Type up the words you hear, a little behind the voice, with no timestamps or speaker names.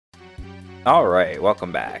Alright,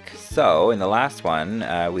 welcome back. So, in the last one,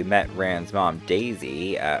 we met Rand's mom,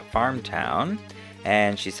 Daisy, at Farmtown,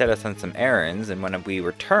 and she set us on some errands, and when we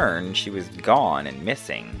returned, she was gone and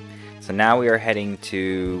missing. So now we are heading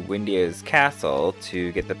to Windia's castle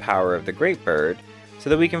to get the power of the Great Bird, so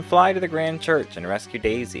that we can fly to the Grand Church and rescue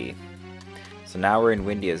Daisy. So now we're in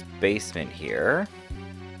Windia's basement here.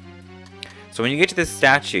 So when you get to this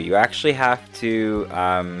statue, you actually have to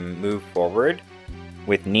move forward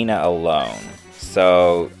with Nina alone.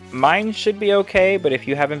 So mine should be okay, but if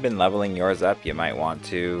you haven't been leveling yours up, you might want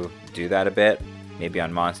to do that a bit. Maybe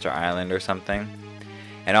on Monster Island or something.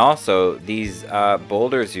 And also, these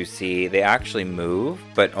boulders you see, they actually move,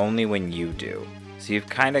 but only when you do. So you've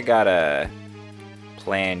kind of got to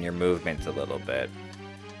plan your movements a little bit.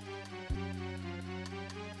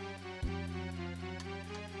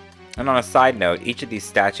 And on a side note, each of these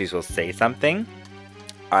statues will say something.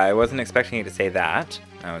 I wasn't expecting you to say that.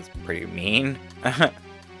 That was pretty mean.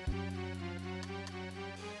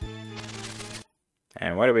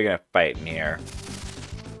 And what are we gonna fight in here?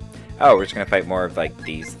 Oh, we're just gonna fight more of like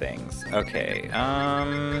these things. Okay,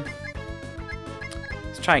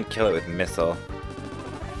 let's try and kill it with missile.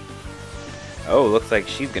 Oh, looks like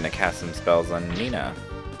she's gonna cast some spells on Nina.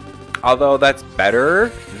 Although that's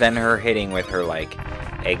better than her hitting with her like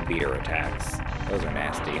egg beater attacks. Those are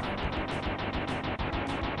nasty.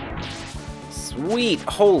 Sweet!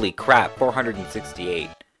 Holy crap, 468.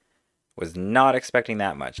 Was not expecting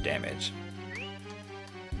that much damage.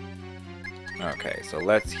 Okay, so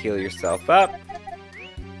let's heal yourself up.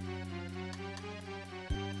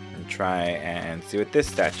 And try and see what this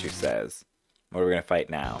statue says. What are we gonna fight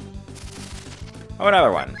now? Oh,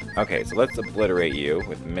 another one. Okay, so let's obliterate you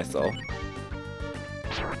with missile.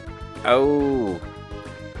 Oh!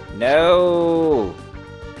 No!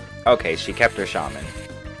 Okay, she kept her shaman.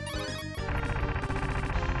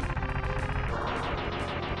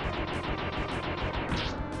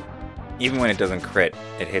 Even when it doesn't crit,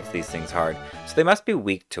 it hits these things hard. So they must be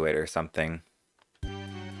weak to it or something.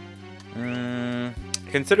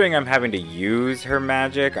 Considering I'm having to use her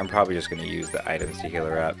magic, I'm probably just going to use the items to heal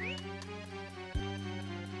her up.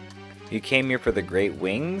 You came here for the Great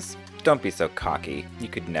Wings? Don't be so cocky. You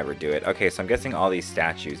could never do it. Okay, so I'm guessing all these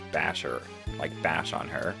statues bash her. Like, bash on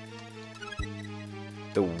her.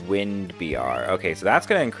 The Wind BR. Okay, so that's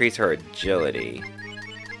going to increase her agility.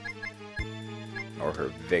 Or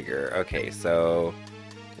her vigor. Okay, so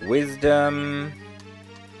wisdom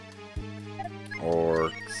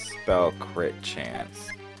or spell crit chance.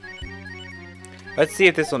 Let's see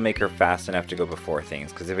if this will make her fast enough to go before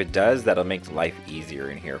things, because if it does, that'll make life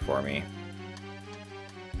easier in here for me.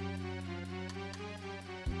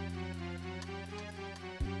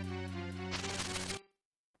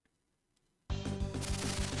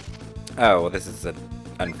 Oh, well, this is an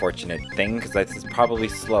unfortunate thing, because this is probably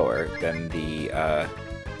slower than the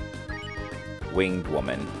winged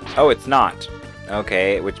woman. Oh, it's not!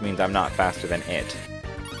 Okay, which means I'm not faster than it.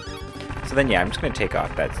 So then, yeah, I'm just going to take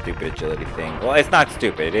off that stupid agility thing. Well, it's not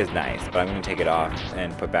stupid, it is nice, but I'm going to take it off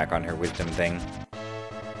and put back on her wisdom thing.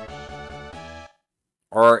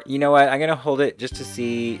 Or, you know what, I'm going to hold it just to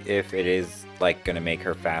see if it is, like, going to make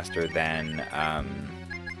her faster than,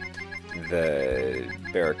 the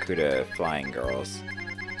Barracuda flying girls.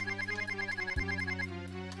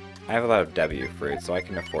 I have a lot of W fruit, so I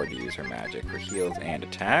can afford to use her magic for heals and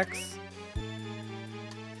attacks.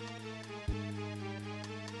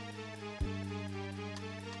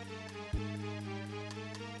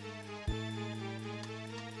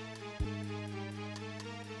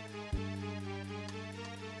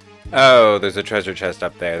 Oh, there's a treasure chest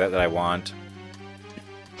up there that I want.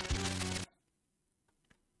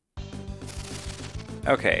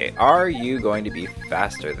 Okay, are you going to be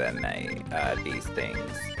faster than these things?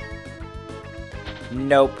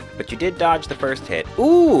 Nope, but you did dodge the first hit.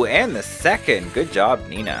 Ooh, and the second! Good job,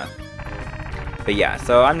 Nina. But yeah,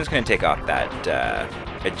 so I'm just going to take off that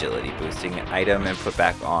agility boosting item and put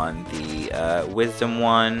back on the wisdom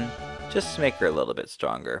one, just to make her a little bit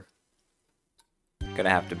stronger. Gonna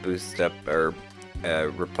have to boost up, or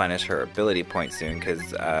replenish her ability points soon,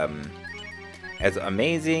 because as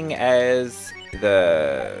amazing as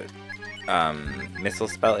the missile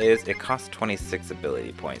spell is, it costs 26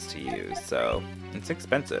 ability points to use, so it's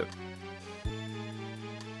expensive.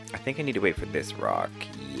 I think I need to wait for this rock.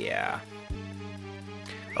 Yeah.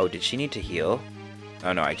 Oh, did she need to heal?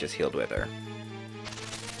 Oh no, I just healed with her.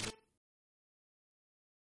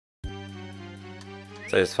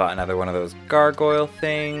 So I just fought another one of those gargoyle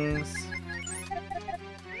things.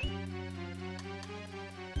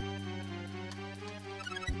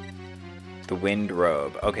 The wind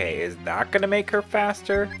robe. Okay, is that gonna make her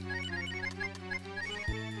faster?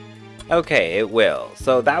 Okay, it will.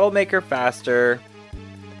 So that will make her faster.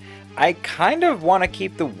 I kind of want to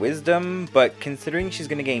keep the wisdom, but considering she's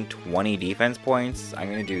going to gain 20 defense points, I'm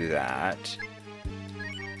going to do that.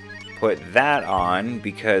 Put that on,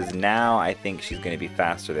 because now I think she's going to be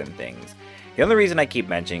faster than things. The only reason I keep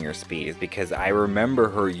mentioning her speed is because I remember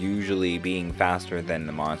her usually being faster than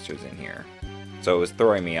the monsters in here. So it was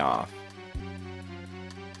throwing me off.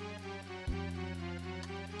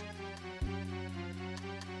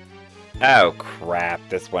 Oh crap,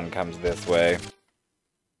 this one comes this way.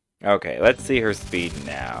 Okay, let's see her speed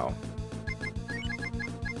now.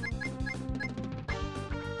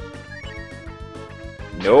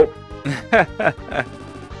 Nope.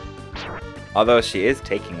 Although she is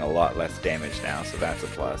taking a lot less damage now, so that's a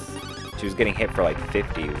plus. She was getting hit for like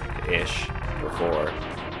 50-ish before.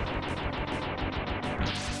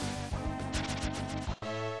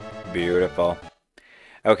 Beautiful.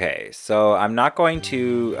 Okay, so I'm not going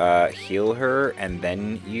to heal her and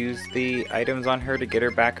then use the items on her to get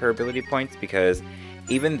her back her ability points, because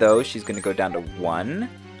even though she's going to go down to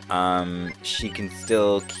 1, she can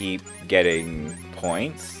still keep getting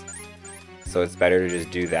points. So it's better to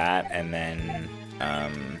just do that and then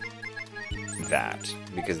that,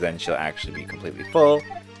 because then she'll actually be completely full,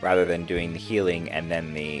 rather than doing the healing and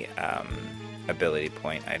then the ability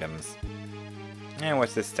point items. And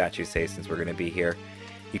what's this statue say since we're going to be here?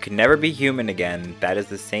 You can never be human again. That is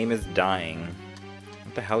the same as dying.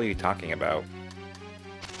 What the hell are you talking about?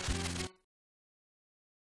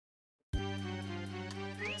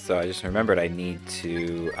 So I just remembered I need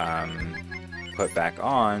to put back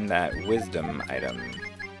on that wisdom item,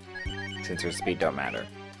 since her speed don't matter.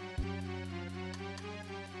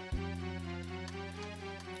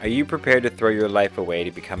 Are you prepared to throw your life away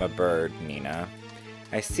to become a bird, Nina?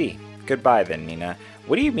 I see. Goodbye then, Nina.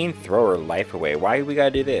 What do you mean throw her life away? Why do we gotta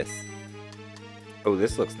do this? Oh,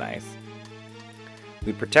 this looks nice.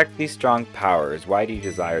 We protect these strong powers. Why do you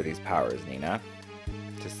desire these powers, Nina?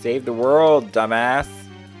 To save the world, dumbass!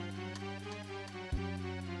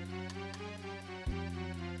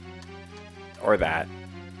 Or that.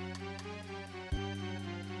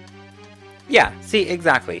 Yeah, see,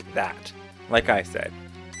 exactly, that. Like I said.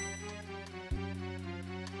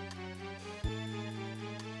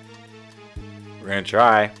 We're gonna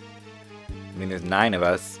try. I mean, there's 9 of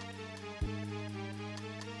us.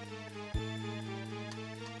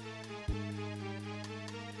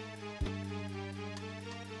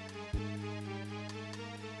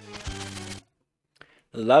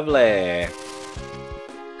 Lovely.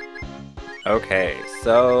 Okay,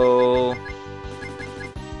 so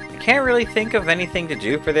I can't really think of anything to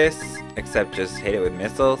do for this except just hit it with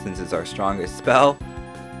missile, since it's our strongest spell,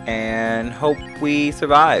 and hope we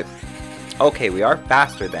survive. Okay, we are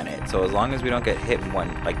faster than it, so as long as we don't get hit in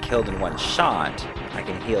one, like killed in one shot, I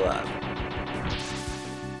can heal up.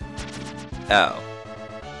 Oh.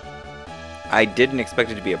 I didn't expect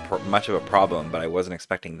it to be much of a problem, but I wasn't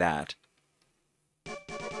expecting that.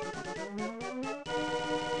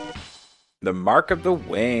 The Mark of the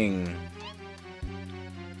Wing.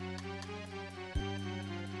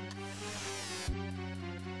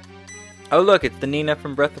 Oh look, it's the Nina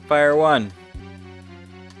from Breath of Fire 1.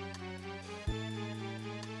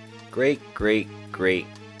 Great, great, great,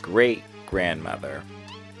 great grandmother.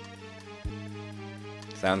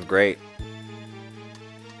 Sounds great.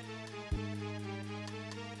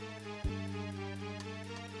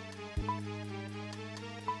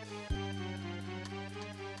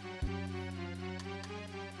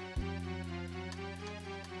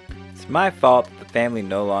 It's my fault that the family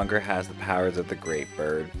no longer has the powers of the Great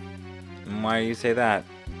Bird. And why do you say that?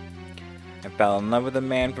 I fell in love with a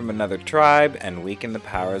man from another tribe and weakened the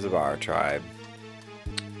powers of our tribe.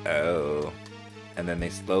 Oh. And then they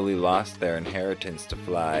slowly lost their inheritance to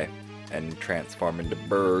fly and transform into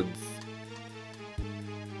birds.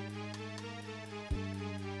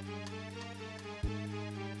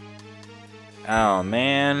 Oh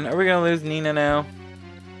man, are we gonna lose Nina now?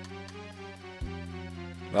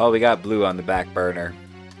 Well, we got Blue on the back burner.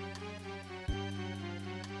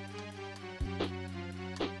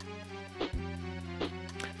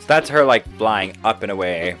 So that's her like flying up and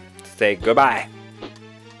away to say goodbye.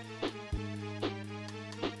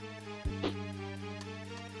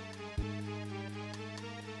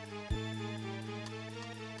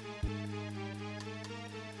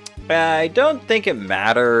 I don't think it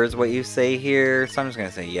matters what you say here, so I'm just gonna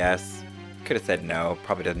say yes. Could have said no,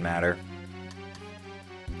 probably doesn't matter.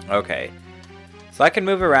 Okay, so I can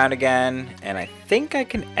move around again, and I think I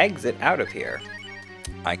can exit out of here.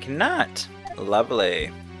 I cannot.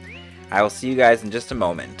 Lovely. I will see you guys in just a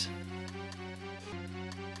moment.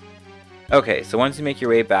 Okay, so once you make your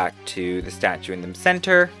way back to the statue in the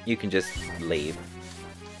center, you can just leave.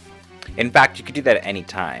 In fact, you could do that at any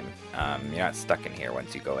time. You're not stuck in here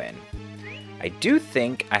once you go in. I do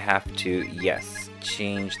think I have to, yes,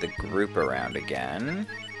 change the group around again.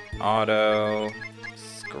 Auto,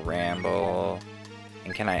 scramble,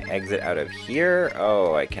 and can I exit out of here?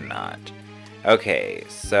 Oh, I cannot. Okay,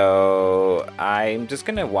 so I'm just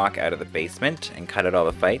gonna walk out of the basement and cut out all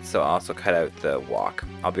the fights, so I'll also cut out the walk.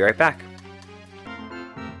 I'll be right back.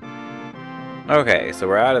 Okay, so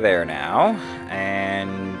we're out of there now,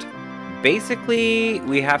 and basically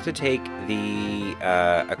we have to take the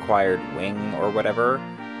acquired wing or whatever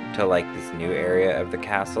to like this new area of the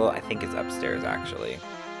castle. I think it's upstairs actually.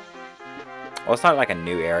 Well, it's not like a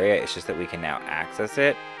new area, it's just that we can now access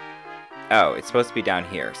it. Oh, it's supposed to be down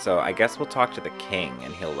here, so I guess we'll talk to the king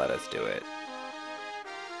and he'll let us do it.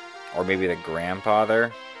 Or maybe the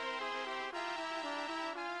grandfather.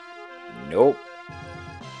 Nope.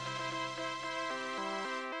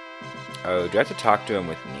 Oh, do I have to talk to him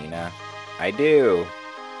with Nina? I do.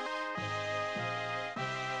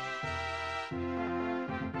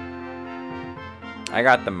 I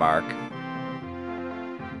got the mark.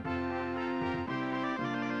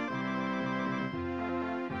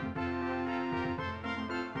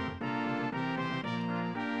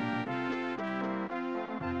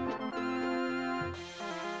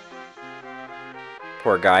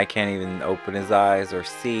 Poor guy can't even open his eyes or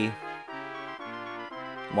see.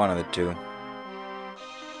 One of the two.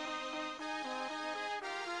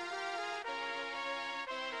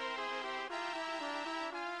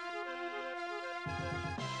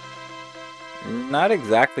 Not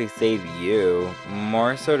exactly save you,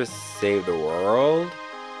 more so to save the world.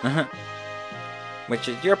 Which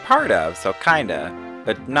is you're part of, so kinda,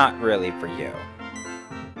 but not really for you.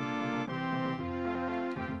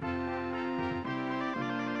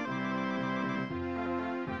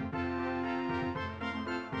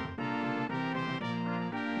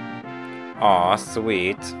 Aw,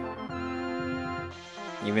 sweet.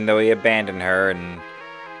 Even though he abandoned her, and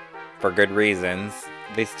for good reasons,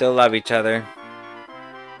 they still love each other.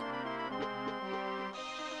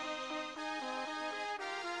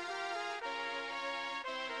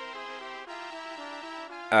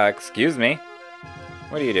 Excuse me?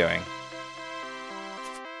 What are you doing?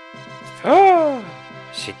 Oh!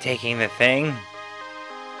 She taking the thing?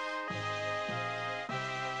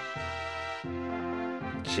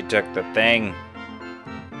 She took the thing.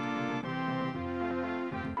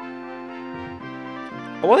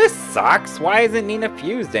 Well, this sucks. Why isn't Nina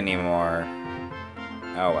fused anymore?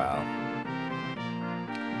 Oh well.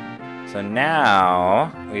 So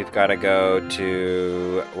now we've got to go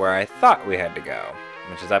to where I thought we had to go,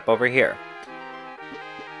 which is up over here.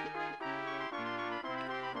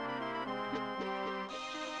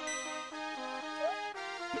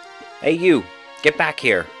 Hey you, get back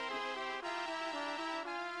here.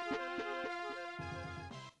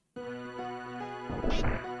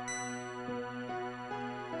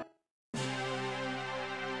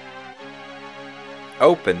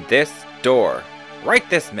 Open this door, right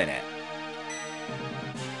this minute.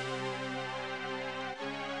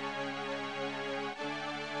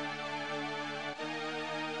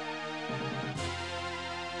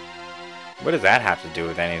 What does that have to do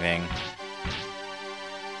with anything?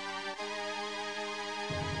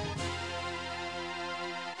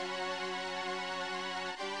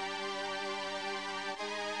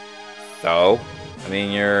 So, I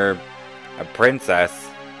mean, you're a princess.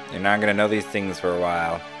 You're not gonna know these things for a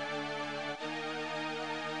while.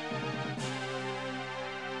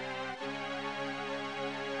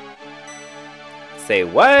 Say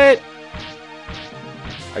what?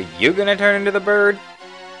 Are you gonna turn into the bird?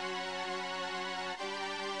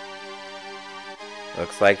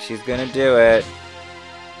 Looks like she's gonna do it.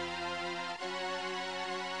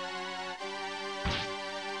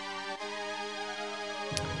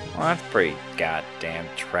 Well, that's pretty goddamn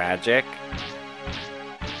tragic.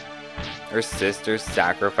 Her sister's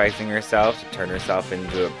sacrificing herself to turn herself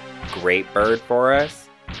into a great bird for us.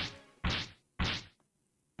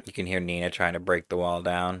 You can hear Nina trying to break the wall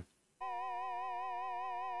down.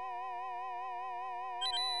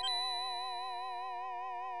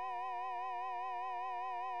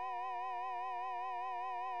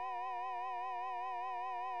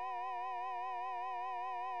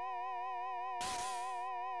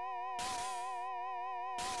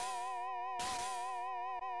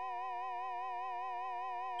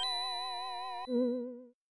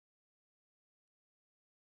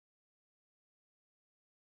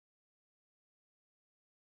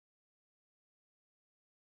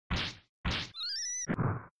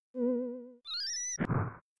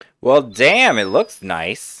 Well, damn, it looks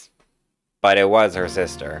nice. But it was her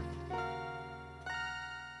sister.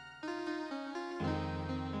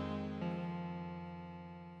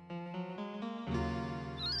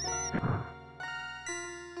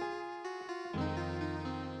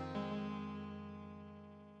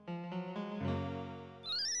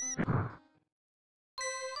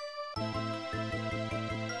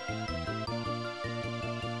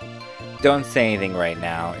 Don't say anything right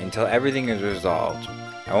now until everything is resolved.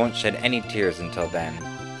 I won't shed any tears until then.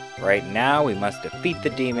 Right now, we must defeat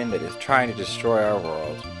the demon that is trying to destroy our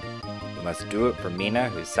world. We must do it for Mina,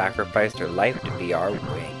 who sacrificed her life to be our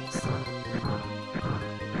wings.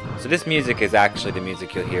 So this music is actually the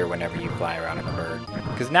music you'll hear whenever you fly around on the bird.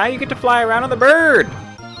 Because now you get to fly around on the bird!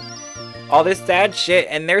 All this sad shit,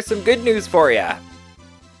 and there's some good news for ya!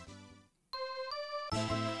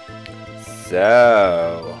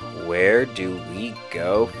 So, where do we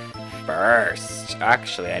go first?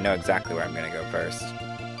 Actually, I know exactly where I'm gonna go first.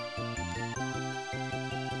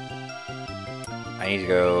 I need to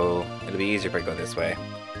go... It'll be easier if I go this way.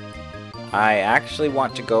 I actually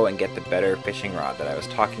want to go and get the better fishing rod that I was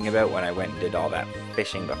talking about when I went and did all that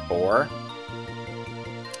fishing before.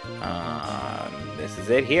 This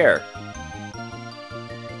is it here.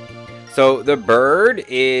 So the bird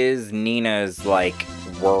is Nina's, like,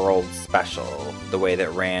 world special. The way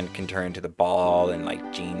that Rand can turn into the ball and,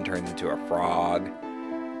 like, Jean turns into a frog.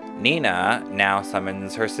 Nina now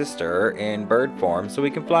summons her sister in bird form so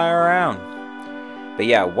we can fly around. But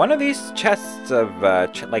yeah, one of these chests of,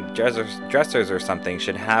 like, dressers or something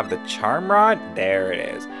should have the charm rod. There it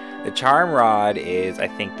is. The charm rod is, I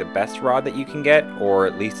think, the best rod that you can get, or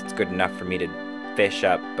at least it's good enough for me to fish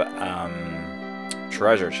up,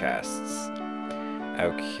 treasure chests.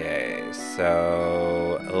 Okay,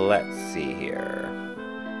 so let's see here.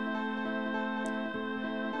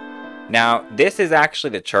 Now, this is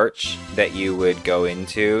actually the church that you would go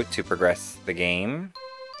into to progress the game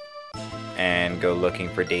and go looking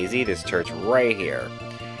for Daisy, this church right here.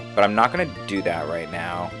 But I'm not going to do that right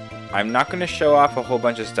now. I'm not going to show off a whole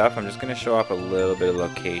bunch of stuff. I'm just going to show off a little bit of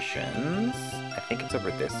locations. I think it's over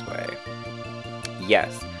this way.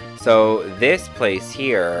 Yes. So this place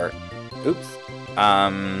here, oops.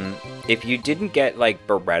 If you didn't get, like,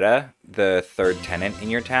 Beretta, the third tenant in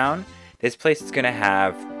your town, this place is going to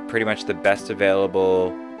have pretty much the best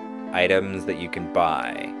available items that you can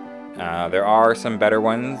buy. There are some better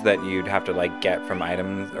ones that you'd have to, like, get from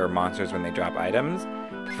items or monsters when they drop items.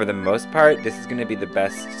 For the most part, this is going to be the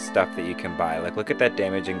best stuff that you can buy. Like, look at that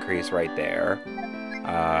damage increase right there.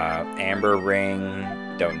 Amber Ring,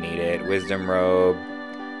 don't need it. Wisdom Robe,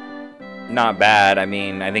 not bad. I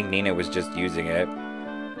mean, I think Nina was just using it,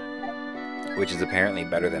 which is apparently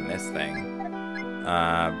better than this thing.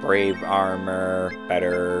 Brave Armor,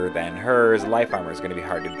 better than hers. Life Armor is going to be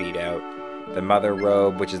hard to beat out. The Mother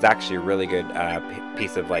Robe, which is actually a really good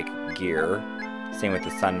piece of, like, gear. Same with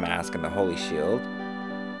the Sun Mask and the Holy Shield.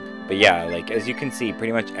 But yeah, like, as you can see,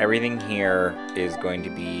 pretty much everything here is going to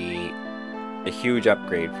be a huge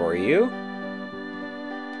upgrade for you.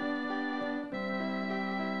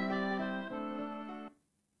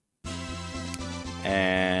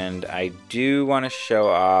 And I do want to show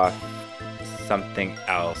off something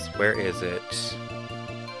else. Where is it?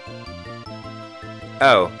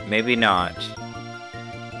 Oh, maybe not.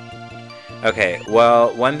 Okay,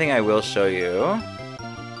 well, one thing I will show you.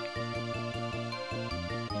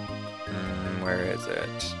 Where is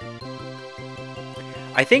it?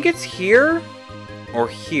 I think it's here or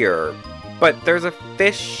here, but there's a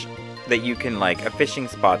fish that you can, like, a fishing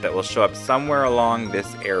spot that will show up somewhere along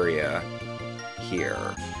this area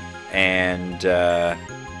here. And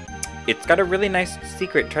it's got a really nice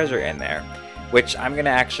secret treasure in there, which I'm going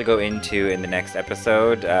to actually go into in the next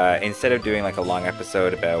episode. Instead of doing, like, a long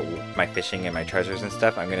episode about my fishing and my treasures and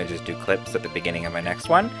stuff, I'm going to just do clips at the beginning of my next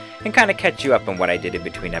one and kind of catch you up on what I did in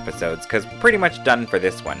between episodes, because pretty much done for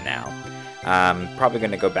this one now. Probably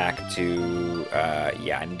going to go back to,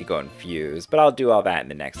 yeah, I need to go and fuse, but I'll do all that in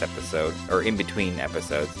the next episode, or in between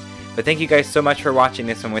episodes. But thank you guys so much for watching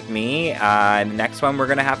this one with me. In the next one, we're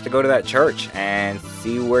going to have to go to that church and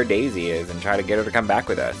see where Daisy is and try to get her to come back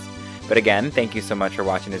with us. But again, thank you so much for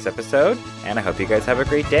watching this episode, and I hope you guys have a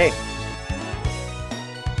great day.